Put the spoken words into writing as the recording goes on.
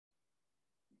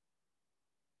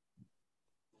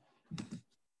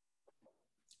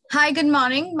Hi, good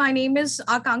morning. My name is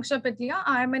Aakansha Pitliya.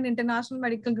 I am an international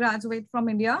medical graduate from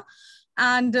India,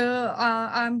 and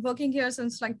I'm working here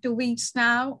since like 2 weeks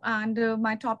now. And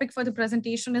my topic for the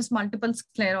presentation is multiple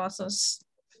sclerosis.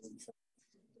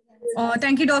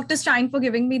 Thank you, Dr. Stein, for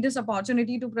giving me this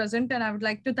opportunity to present, and I would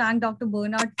like to thank Dr.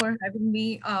 Bernard for having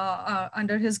me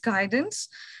under his guidance.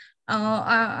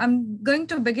 I'm going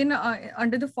to begin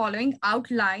under the following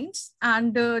outlines,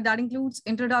 and that includes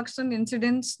introduction,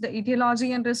 incidents, the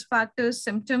etiology and risk factors,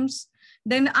 symptoms.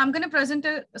 Then I'm going to present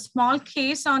a small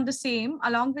case on the same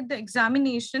along with the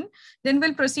examination. Then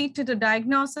we'll proceed to the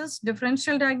diagnosis,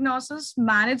 differential diagnosis,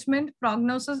 management,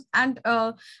 prognosis, and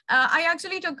I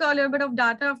actually took a little bit of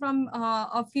data from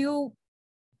a few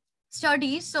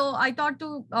studies. So I thought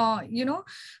to,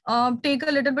 take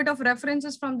a little bit of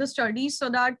references from the studies so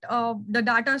that the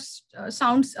data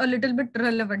sounds a little bit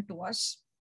relevant to us.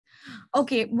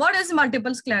 Okay, what is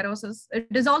multiple sclerosis? It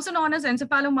is also known as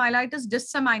encephalomyelitis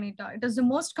disseminata. It is the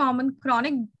most common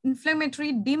chronic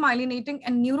inflammatory, demyelinating,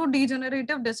 and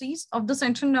neurodegenerative disease of the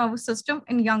central nervous system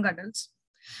in young adults.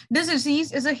 This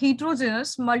disease is a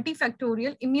heterogeneous,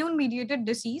 multifactorial, immune-mediated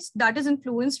disease that is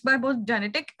influenced by both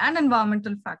genetic and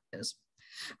environmental factors.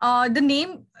 The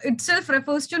name itself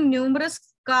refers to numerous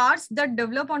scars that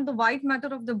develop on the white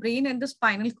matter of the brain and the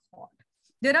spinal cord.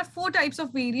 There are 4 types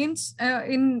of variants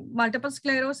in multiple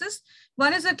sclerosis.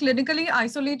 One is a clinically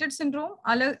isolated syndrome.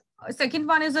 Second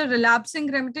one is a relapsing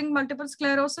remitting multiple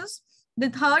sclerosis. The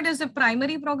third is a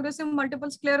primary progressive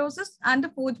multiple sclerosis. And the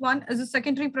fourth one is a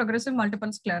secondary progressive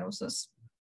multiple sclerosis.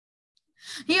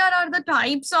 Here are the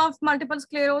types of multiple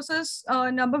sclerosis.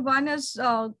 Number 1 is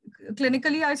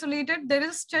clinically isolated. There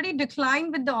is steady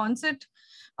decline with the onset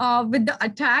with the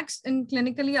attacks in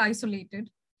clinically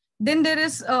isolated. Then there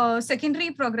is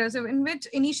secondary progressive, in which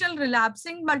initial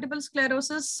relapsing multiple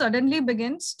sclerosis suddenly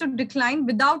begins to decline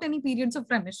without any periods of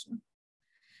remission.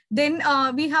 Then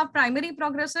we have primary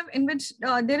progressive, in which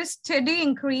there is steady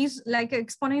increase, like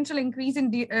exponential increase in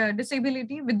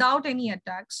disability without any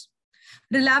attacks.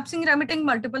 Relapsing remitting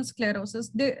multiple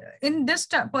sclerosis. In this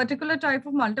particular type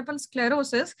of multiple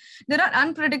sclerosis, there are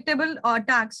unpredictable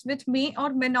attacks which may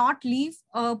or may not leave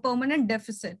permanent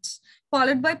deficits,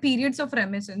 followed by periods of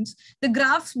remissions. The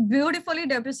graphs beautifully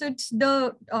depicts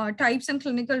the types and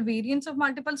clinical variants of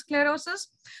multiple sclerosis.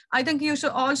 I think you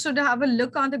should also have a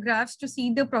look on the graphs to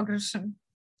see the progression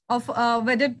of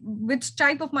which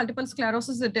type of multiple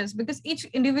sclerosis it is, because each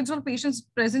individual patient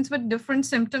presents with different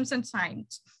symptoms and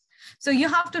signs. So you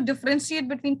have to differentiate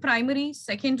between primary,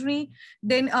 secondary,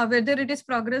 then whether it is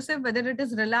progressive, whether it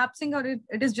is relapsing, or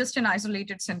it is just an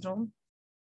isolated syndrome.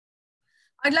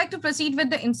 I'd like to proceed with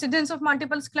the incidence of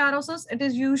multiple sclerosis. It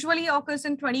is usually occurs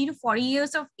in 20 to 40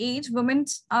 years of age. Women,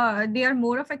 they are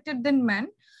more affected than men.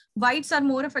 Whites are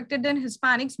more affected than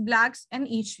Hispanics, Blacks, and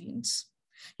Asians.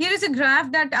 Here is a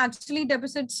graph that actually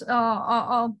depicts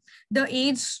the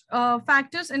age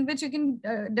factors, in which you can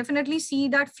definitely see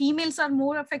that females are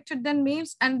more affected than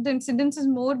males, and the incidence is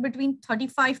more between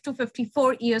 35 to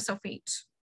 54 years of age.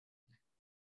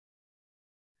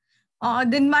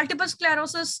 Then multiple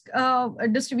sclerosis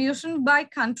distribution by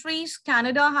countries.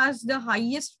 Canada has the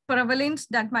highest prevalence.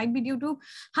 That might be due to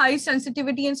high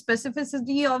sensitivity and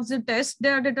specificity of the test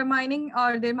they're determining,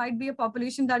 or there might be a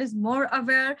population that is more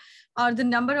aware, or the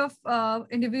number of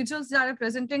individuals that are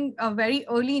presenting very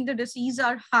early in the disease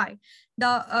are high.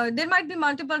 There might be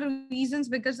multiple reasons,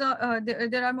 because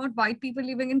there are more white people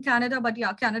living in Canada, but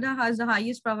yeah, Canada has the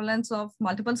highest prevalence of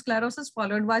multiple sclerosis,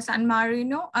 followed by San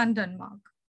Marino and Denmark.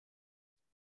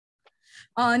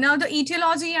 Now, the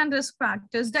etiology and risk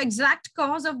factors. The exact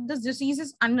cause of this disease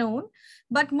is unknown,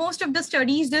 but most of the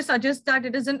studies, they suggest that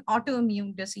it is an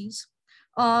autoimmune disease.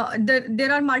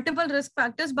 There are multiple risk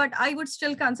factors, but I would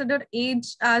still consider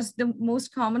age as the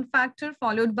most common factor,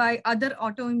 followed by other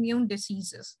autoimmune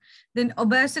diseases. Then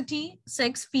obesity,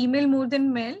 sex, female more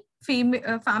than male,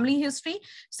 family history,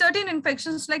 certain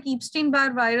infections like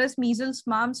Epstein-Barr virus, measles,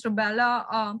 mumps,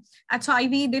 rubella,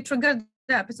 HIV, they trigger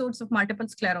the episodes of multiple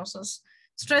sclerosis.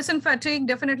 Stress and fatigue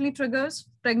definitely triggers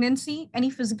pregnancy, any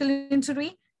physical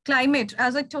injury. Climate,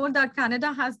 as I told, that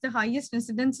Canada has the highest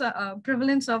incidence,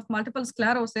 prevalence of multiple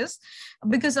sclerosis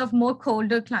because of more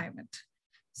colder climate.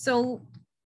 So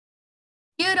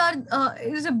here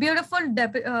is a beautiful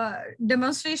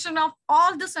demonstration of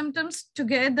all the symptoms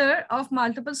together of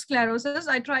multiple sclerosis.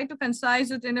 I try to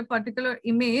concise it in a particular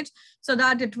image so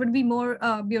that it would be more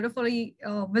beautifully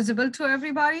visible to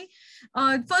everybody.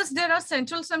 First, there are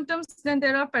central symptoms, then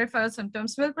there are peripheral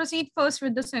symptoms. We'll proceed first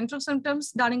with the central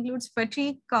symptoms. That includes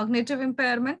fatigue, cognitive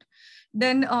impairment,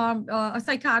 then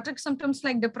psychiatric symptoms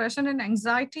like depression and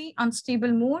anxiety,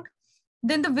 unstable mood,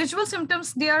 Then the visual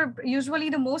symptoms, they are usually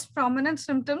the most prominent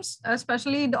symptoms,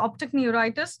 especially the optic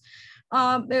neuritis.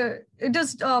 It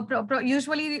is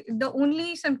usually the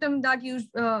only symptom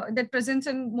that presents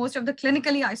in most of the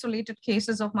clinically isolated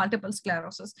cases of multiple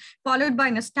sclerosis, followed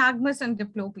by nystagmus and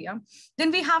diplopia.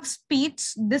 Then we have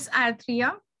speech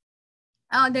dysarthria,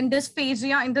 then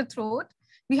dysphagia in the throat.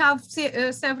 We have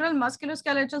several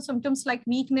musculoskeletal symptoms like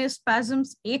weakness,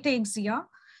 spasms, ataxia.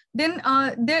 Then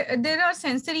there are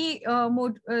sensory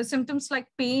symptoms like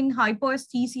pain,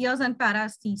 hypoesthesias, and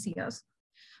paraesthesias.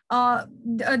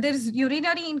 There is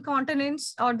urinary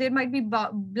incontinence, or there might be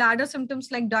bladder symptoms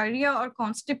like diarrhea or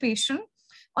constipation.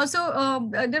 Also,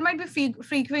 there might be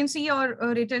frequency or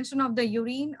retention of the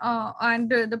urine, and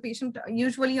the patient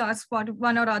usually asks for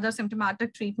one or other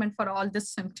symptomatic treatment for all these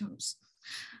symptoms.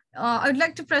 I'd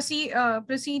like to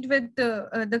proceed with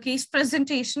the case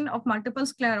presentation of multiple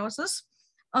sclerosis.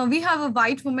 We have a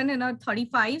white woman in her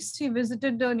 35s. She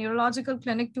visited the neurological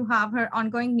clinic to have her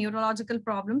ongoing neurological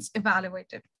problems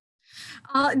evaluated.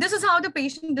 This is how the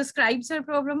patient describes her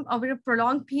problem. Over a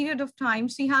prolonged period of time,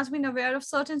 she has been aware of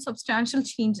certain substantial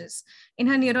changes in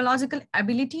her neurological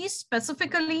abilities,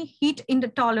 specifically heat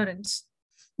intolerance.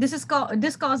 This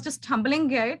caused a stumbling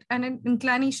gait and an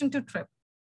inclination to trip.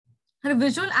 Her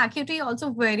visual acuity also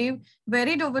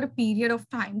varied over a period of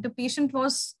time. The patient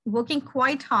was working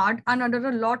quite hard and under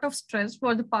a lot of stress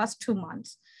for the past 2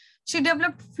 months. She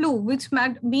developed flu, which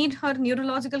made her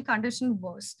neurological condition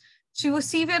worse. She was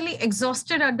severely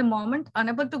exhausted at the moment,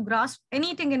 unable to grasp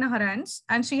anything in her hands,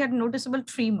 and she had noticeable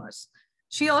tremors.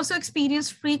 She also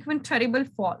experienced frequent terrible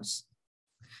falls.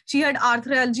 She had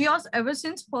arthralgias ever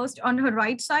since, first on her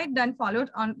right side, then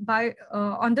followed on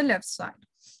the left side.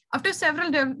 After several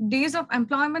days of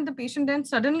employment, the patient then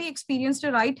suddenly experienced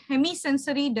a right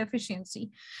hemisensory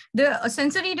deficiency. The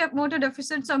sensory motor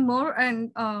deficits are more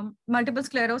in multiple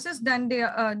sclerosis than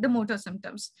the motor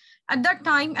symptoms. At that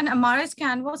time, an MRI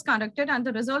scan was conducted and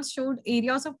the results showed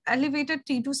areas of elevated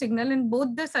T2 signal in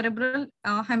both the cerebral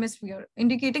hemisphere,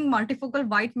 indicating multifocal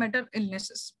white matter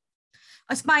illnesses.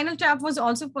 A spinal tap was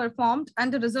also performed,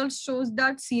 and the results shows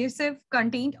that CSF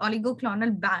contained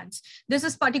oligoclonal bands. This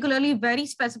is particularly very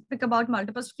specific about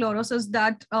multiple sclerosis,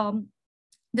 that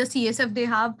the CSF, they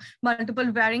have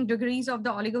multiple varying degrees of the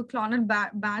oligoclonal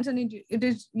bands, and it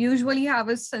is usually have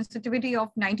a sensitivity of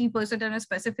 90% and a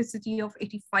specificity of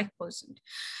 85%.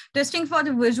 Testing for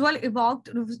the visual evoked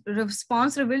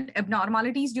response revealed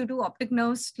abnormalities due to optic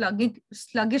nerve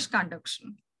sluggish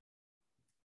conduction.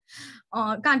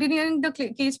 Continuing the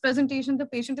case presentation, the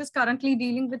patient is currently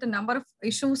dealing with a number of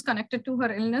issues connected to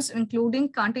her illness, including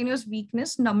continuous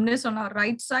weakness, numbness on her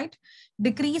right side,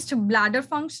 decreased bladder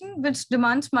function, which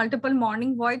demands multiple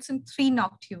morning voids and 3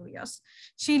 nocturias.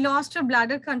 She lost her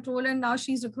bladder control and now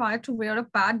she's required to wear a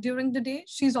pad during the day.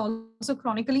 She's also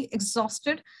chronically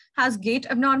exhausted, has gait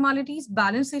abnormalities,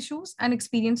 balance issues, and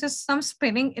experiences some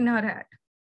spinning in her head.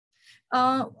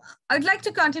 I'd like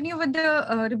to continue with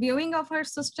the reviewing of her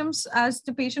systems, as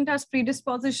the patient has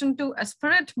predisposition to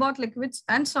aspirate both liquids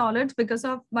and solids because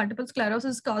of multiple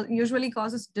sclerosis usually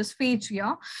causes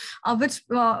dysphagia, which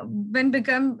when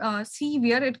become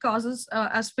severe, it causes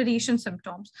aspiration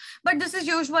symptoms. But this is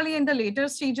usually in the later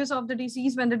stages of the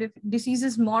disease when the disease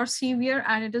is more severe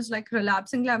and it is like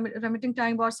relapsing remitting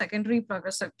type or secondary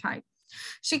progressive type.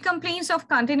 She complains of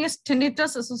continuous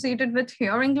tinnitus associated with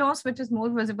hearing loss, which is more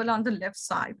visible on the left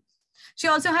side. She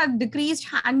also had decreased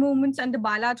hand movements and the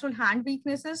bilateral hand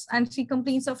weaknesses, and she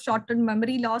complains of short-term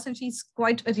memory loss, and she's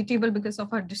quite irritable because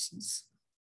of her disease.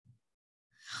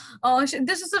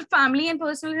 This is her family and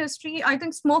personal history. I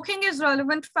think smoking is a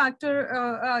relevant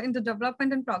factor in the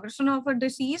development and progression of her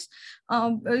disease.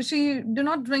 She do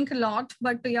not drink a lot,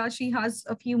 but yeah, she has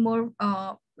a few more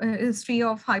history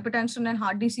of hypertension and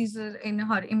heart diseases in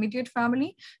her immediate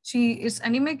family. She is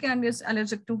anemic and is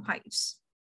allergic to hives.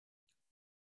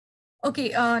 Okay,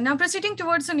 now proceeding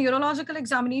towards a neurological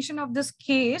examination of this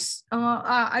case,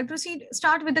 I'll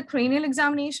start with the cranial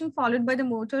examination, followed by the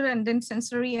motor and then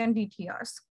sensory and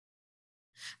DTRs.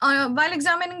 While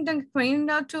examining the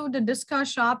cranial to the disc are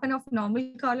sharp and of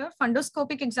normal color,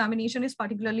 fundoscopic examination is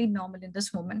particularly normal in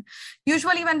this woman.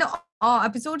 Usually when the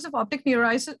episodes of optic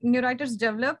neuritis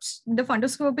develops, the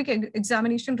fundoscopic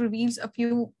examination reveals a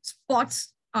few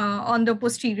spots on the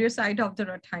posterior side of the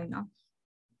retina.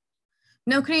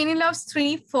 Now, cranial nerves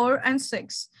 3, 4, and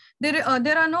 6. There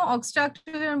are no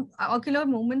obstructive ocular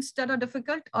movements that are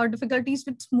difficult or difficulties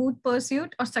with smooth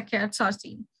pursuit or saccades are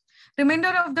seen. Remainder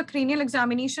of the cranial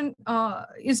examination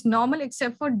is normal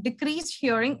except for decreased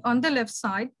hearing on the left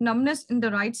side, numbness in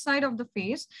the right side of the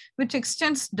face, which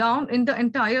extends down in the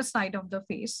entire side of the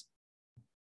face.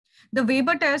 The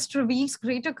Weber test reveals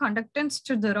greater conductance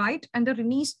to the right, and the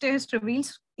Rennes test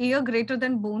reveals ear greater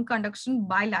than bone conduction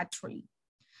bilaterally.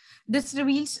 This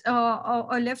reveals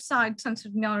a left side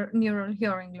sensitive neural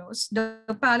hearing loss.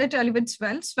 The palate elevates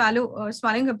well,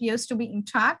 swallowing appears to be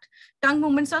intact. Tongue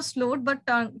movements are slowed, but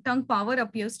tongue power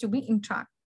appears to be intact.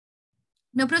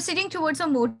 Now, proceeding towards a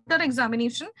motor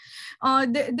examination,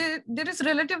 there is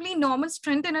relatively normal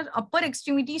strength in her upper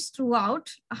extremities throughout.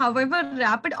 However,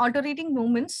 rapid alternating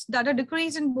movements that are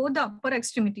decreased in both the upper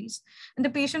extremities. And the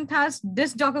patient has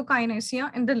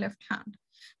dysdogokinesia in the left hand.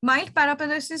 Mild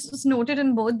paraparesis is noted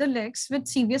in both the legs with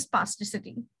severe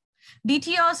spasticity.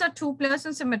 DTRs are 2+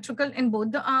 and symmetrical in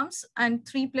both the arms and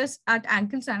 3+ at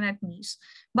ankles and at knees.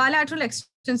 Bilateral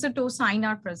extensor toe sign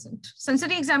are present.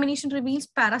 Sensory examination reveals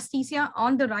paresthesia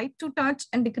on the right to touch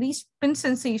and decreased pin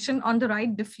sensation on the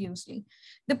right diffusely.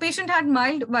 The patient had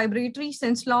mild vibratory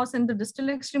sense loss in the distal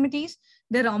extremities.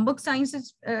 The rhombic signs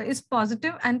is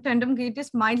positive and tandem gait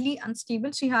is mildly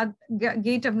unstable. She had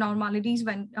gait abnormalities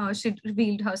when she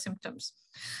revealed her symptoms.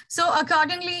 So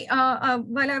accordingly,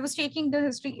 while I was taking the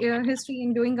history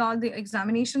and doing all the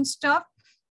examination stuff,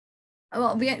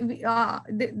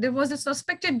 there was a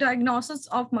suspected diagnosis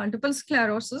of multiple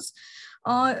sclerosis.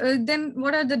 Then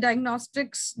what are the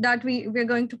diagnostics that we're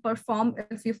going to perform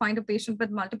if you find a patient with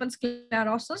multiple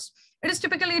sclerosis? It is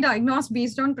typically diagnosed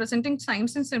based on presenting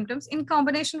signs and symptoms in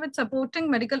combination with supporting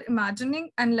medical imaging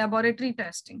and laboratory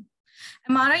testing.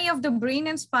 MRI of the brain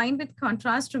and spine with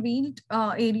contrast revealed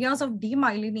areas of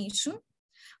demyelination.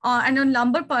 And on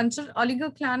lumbar puncture,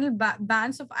 oligoclonal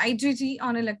bands of IgG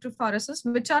on electrophoresis,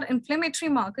 which are inflammatory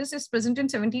markers, is present in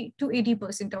 70 to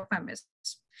 80% of MS.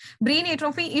 Brain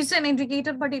atrophy is an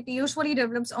indicator, but it usually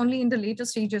develops only in the later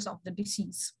stages of the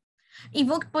disease.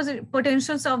 Evoked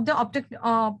potentials of the optic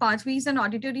pathways and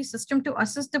auditory system to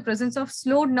assess the presence of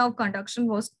slowed nerve conduction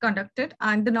was conducted,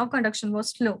 and the nerve conduction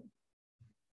was slow.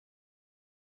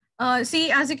 See,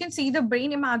 as you can see, the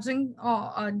brain imaging,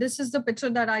 this is the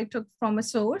picture that I took from a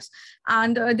source.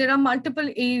 And there are multiple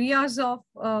areas of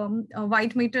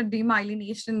white matter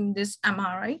demyelination in this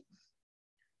MRI.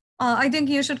 I think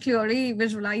you should clearly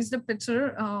visualize the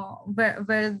picture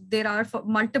where there are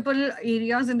multiple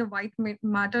areas in the white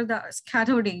matter, the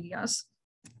scattered areas.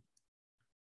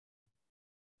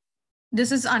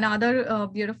 This is another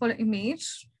beautiful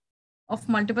image of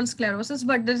multiple sclerosis,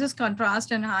 but this is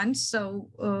contrast enhanced.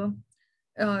 So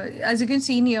as you can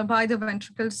see nearby the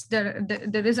ventricles,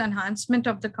 there is enhancement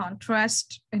of the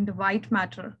contrast in the white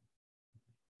matter.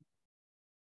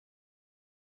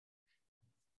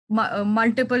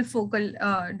 Multiple focal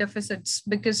deficits,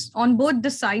 because on both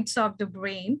the sides of the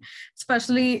brain,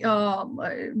 especially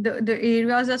the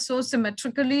areas are so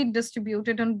symmetrically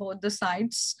distributed on both the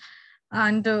sides.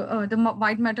 And the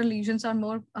white matter lesions are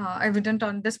more evident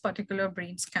on this particular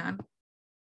brain scan.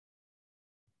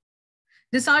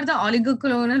 These are the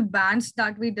oligoclonal bands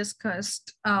that we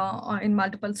discussed in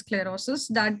multiple sclerosis,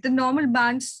 that the normal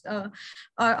bands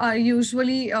are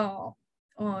usually,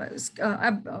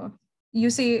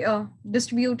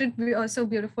 distributed so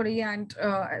beautifully and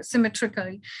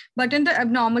symmetrically. But in the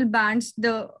abnormal bands,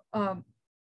 the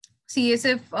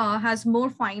CSF has more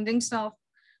findings of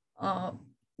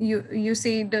you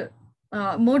see the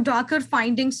more darker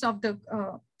findings of the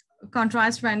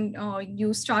contrast when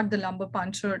you start the lumbar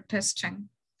puncture testing.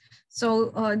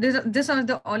 So these are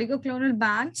the oligoclonal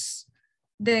bands.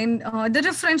 Then the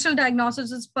differential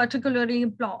diagnosis is particularly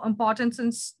important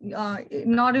since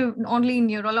not only in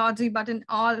neurology, but in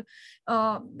all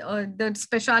the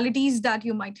specialties that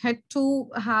you might head to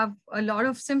have a lot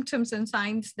of symptoms and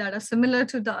signs that are similar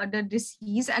to the other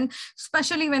disease. And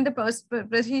especially when the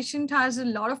patient has a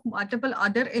lot of multiple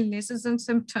other illnesses and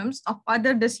symptoms of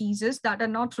other diseases that are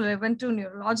not relevant to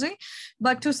neurology,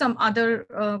 but to some other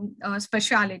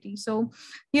specialty. So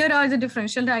here are the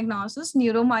differential diagnoses: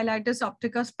 neuromyelitis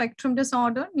optica spectrum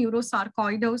disorder,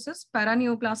 neurosarcoidosis,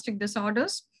 paraneoplastic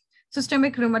disorders,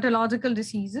 systemic rheumatological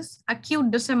diseases, acute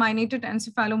disseminated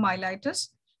encephalomyelitis,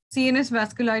 CNS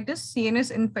vasculitis,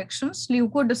 CNS infections,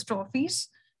 leukodystrophies,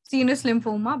 CNS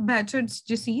lymphoma, Behçet's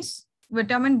disease,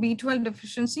 vitamin B12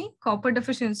 deficiency, copper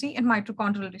deficiency, and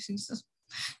mitochondrial diseases.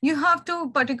 You have to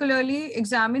particularly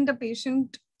examine the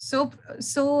patient so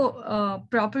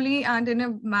properly and in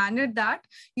a manner that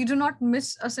you do not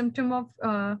miss a symptom of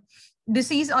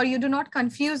disease, or you do not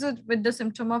confuse it with the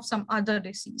symptom of some other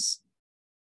disease.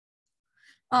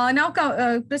 Now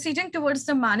proceeding towards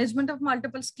the management of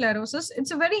multiple sclerosis,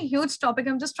 it's a very huge topic.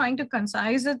 I'm just trying to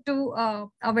concise it to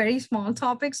a very small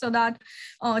topic so that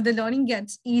the learning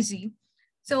gets easy.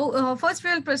 So first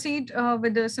we'll proceed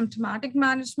with the symptomatic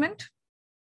management.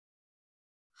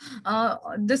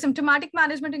 The symptomatic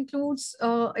management includes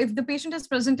if the patient is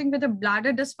presenting with a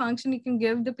bladder dysfunction, you can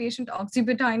give the patient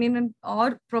oxybutynin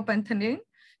or propantheline.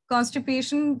 For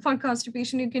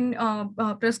constipation, you can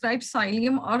prescribe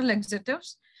psyllium or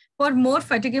laxatives. For more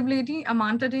fatigability,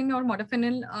 amantadine or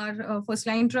modafinil are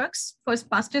first-line drugs. For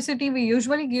spasticity, we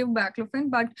usually give baclofen,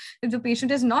 but if the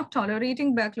patient is not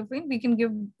tolerating baclofen, we can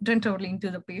give dentorolene to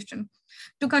the patient.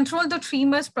 To control the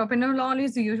tremors, propranolol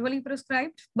is usually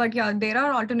prescribed, but yeah, there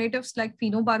are alternatives like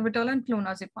phenobarbital and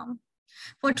clonazepam.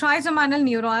 For trigeminal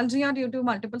neuralgia due to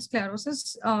multiple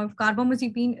sclerosis,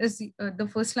 carbamazepine is the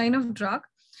first line of drug,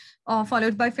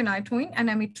 followed by phenytoin and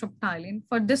amitriptyline.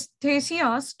 For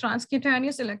dysthesias,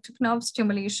 transcutaneous electric nerve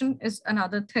stimulation is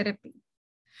another therapy.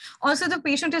 Also, the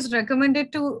patient is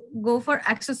recommended to go for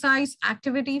exercise,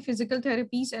 activity, physical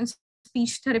therapies, and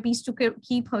speech therapies to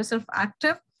keep herself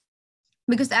active,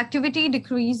 because activity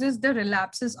decreases the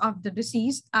relapses of the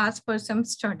disease as per some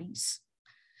studies.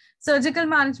 Surgical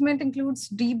management includes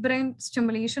deep brain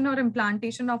stimulation or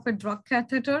implantation of a drug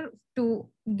catheter to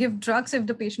give drugs if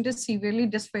the patient is severely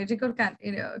dysphagic or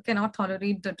cannot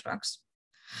tolerate the drugs.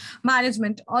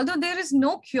 Management. Although there is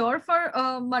no cure for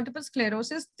multiple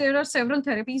sclerosis, there are several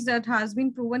therapies that has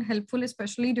been proven helpful,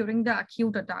 especially during the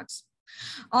acute attacks.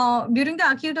 During the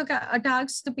acute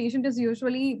attacks, the patient is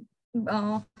usually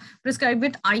prescribed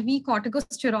with IV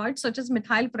corticosteroids such as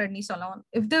methylprednisolone.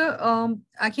 If the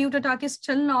acute attack is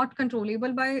still not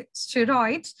controllable by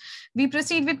steroids, we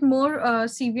proceed with more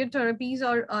severe therapies,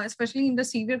 or especially in the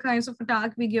severe kinds of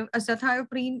attack, we give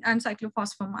azathioprine and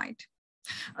cyclophosphamide.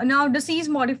 Now,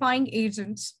 disease-modifying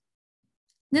agents.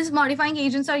 These modifying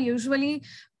agents are usually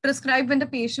prescribed when the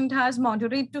patient has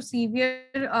moderate to severe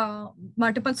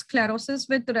multiple sclerosis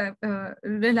with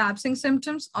relapsing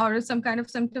symptoms or some kind of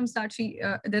symptoms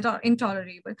that are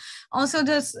intolerable. Also,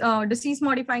 this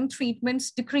disease-modifying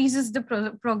treatments decreases the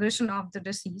progression of the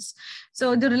disease.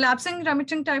 So the relapsing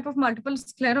remitting type of multiple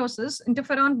sclerosis,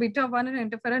 interferon beta-1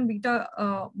 and interferon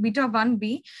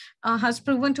beta-1b has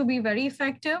proven to be very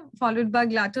effective, followed by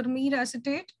glatiramer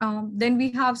acetate. Then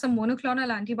we have some monoclonal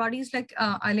antibodies like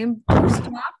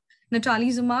ilimumab,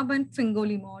 natalizumab, and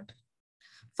fingolimod.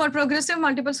 For progressive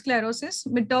multiple sclerosis,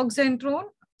 mitoxantrone,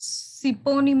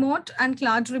 siponimod, and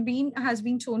cladribine has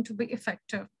been shown to be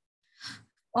effective.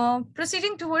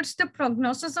 Proceeding towards the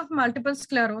prognosis of multiple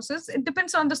sclerosis, it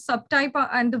depends on the subtype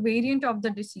and the variant of the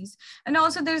disease. And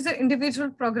also there's the individual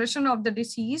progression of the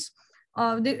disease.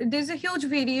 There's a huge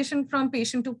variation from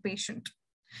patient to patient.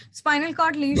 Spinal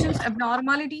cord lesions,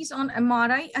 abnormalities on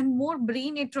MRI, and more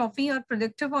brain atrophy are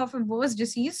predictive of a worse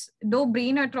disease, though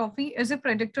brain atrophy is a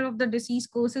predictor of the disease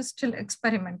course is still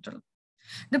experimental.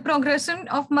 The progression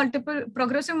of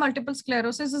progressive multiple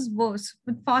sclerosis is worse,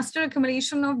 with faster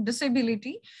accumulation of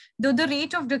disability, though the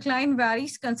rate of decline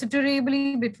varies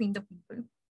considerably between the people.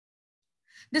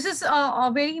 This is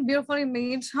a very beautiful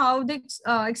image how the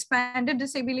expanded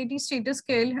disability status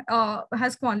scale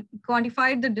has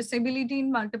quantified the disability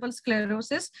in multiple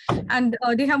sclerosis, and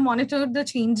they have monitored the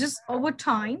changes over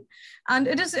time. And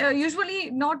it is usually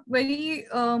not very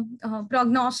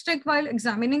prognostic while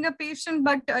examining a patient,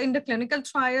 but in the clinical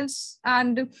trials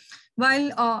and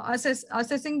while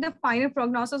assessing the final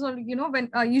prognosis, or when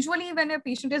usually when a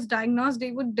patient is diagnosed,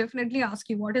 they would definitely ask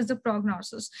you what is the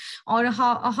prognosis, or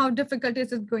how difficult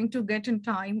is it going to get in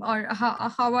time, or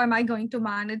how am I going to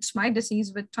manage my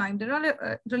disease with time. There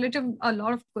are a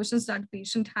lot of questions that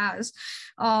patient has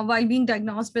while being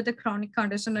diagnosed with a chronic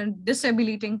condition and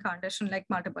disabilitating condition like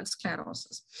multiple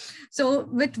sclerosis. So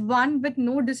with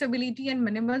no disability and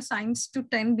minimal signs to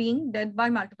 10 being dead by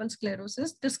multiple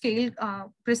sclerosis, the scale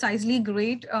precisely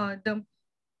grade the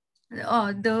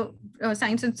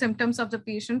signs and symptoms of the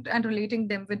patient and relating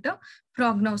them with the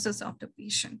prognosis of the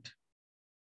patient.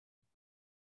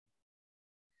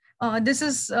 This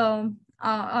is a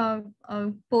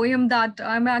poem that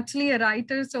I'm actually a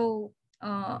writer, so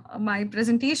my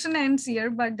presentation ends here,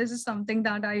 but this is something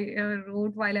that I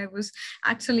wrote while I was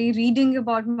actually reading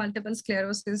about multiple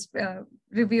sclerosis,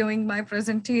 reviewing my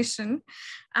presentation,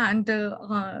 and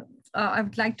I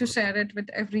would like to share it with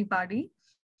everybody.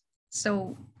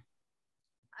 So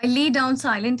I lay down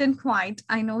silent and quiet.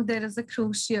 I know there is a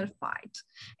crucial fight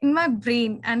in my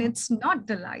brain, and it's not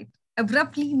delight.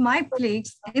 Abruptly, my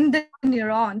plagues in the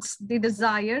neurons, they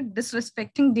desire,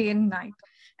 disrespecting day and night.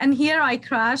 And here I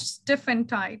crash stiff and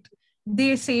tight.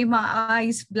 They say my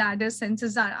eyes, bladder,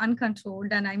 senses are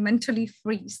uncontrolled, and I mentally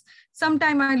freeze.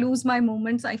 Sometimes I lose my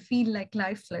moments. I feel like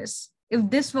lifeless. If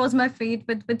this was my fate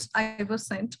with which I was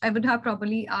sent, I would have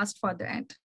probably asked for the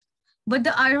end. But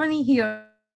the irony here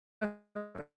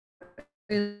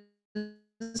is,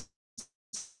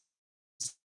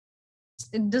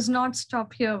 it does not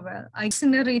stop here. Well, I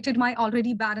incinerated my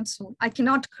already barren soul. I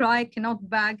cannot cry, cannot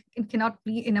beg, and cannot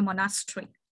be in a monastery.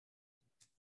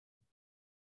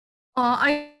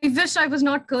 I wish I was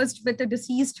not cursed with a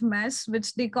diseased mess,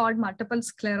 which they called multiple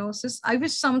sclerosis. I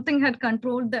wish something had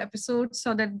controlled the episode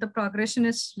so that the progression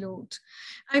is slowed.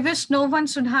 I wish no one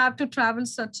should have to travel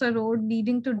such a road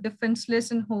leading to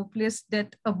defenseless and hopeless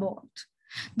death abort.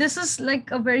 This is like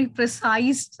a very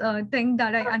precise thing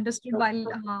that I understood while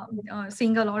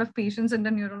seeing a lot of patients in the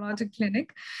neurologic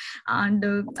clinic. And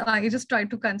I just tried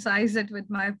to concise it with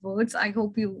my words. I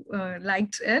hope you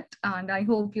liked it. And I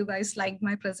hope you guys liked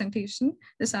my presentation.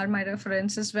 These are my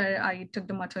references where I took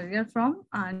the material from.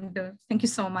 And thank you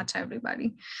so much,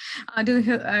 everybody.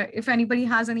 If anybody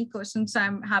has any questions,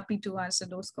 I'm happy to answer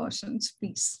those questions,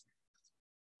 please.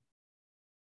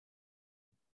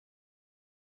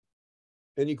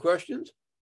 Any questions?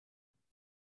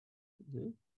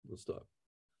 We'll stop.